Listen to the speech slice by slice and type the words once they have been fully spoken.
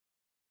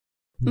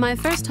My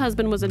first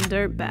husband was a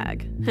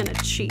dirtbag and a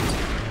cheat.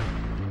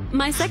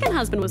 My second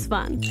husband was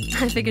fun.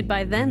 I figured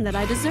by then that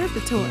I deserved a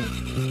toy.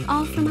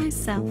 All for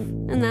myself,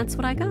 and that's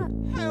what I got.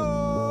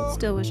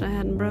 Still wish I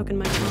hadn't broken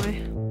my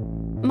toy.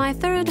 My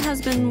third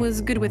husband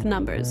was good with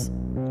numbers.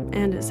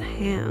 And his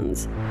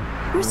hands.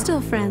 We're still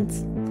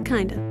friends.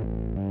 Kinda.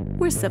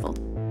 We're civil.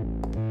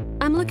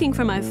 I'm looking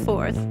for my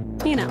fourth,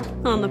 you know,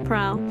 on the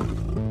prowl.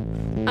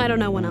 I don't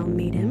know when I'll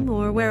meet him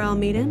or where I'll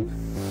meet him,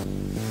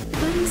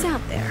 but he's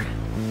out there.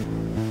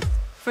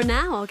 For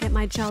now, I'll get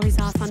my jollies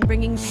off on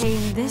bringing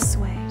pain this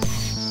way.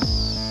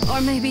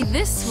 Or maybe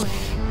this way.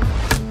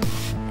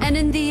 And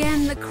in the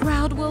end, the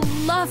crowd will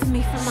love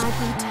me for my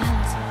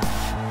brutality.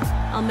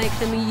 I'll make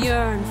them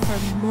yearn for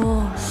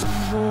more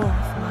and more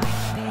of my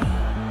pain.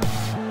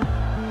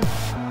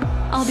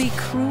 I'll be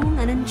cruel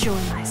and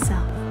enjoy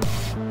myself.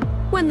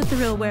 When the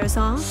thrill wears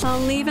off, I'll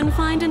leave and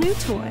find a new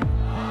toy.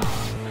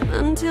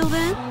 Until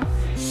then,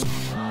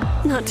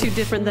 not too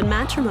different than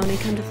matrimony,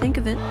 come to think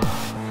of it.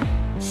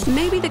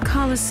 Maybe the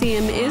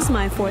Colosseum is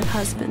my fourth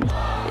husband,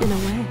 in a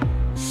way.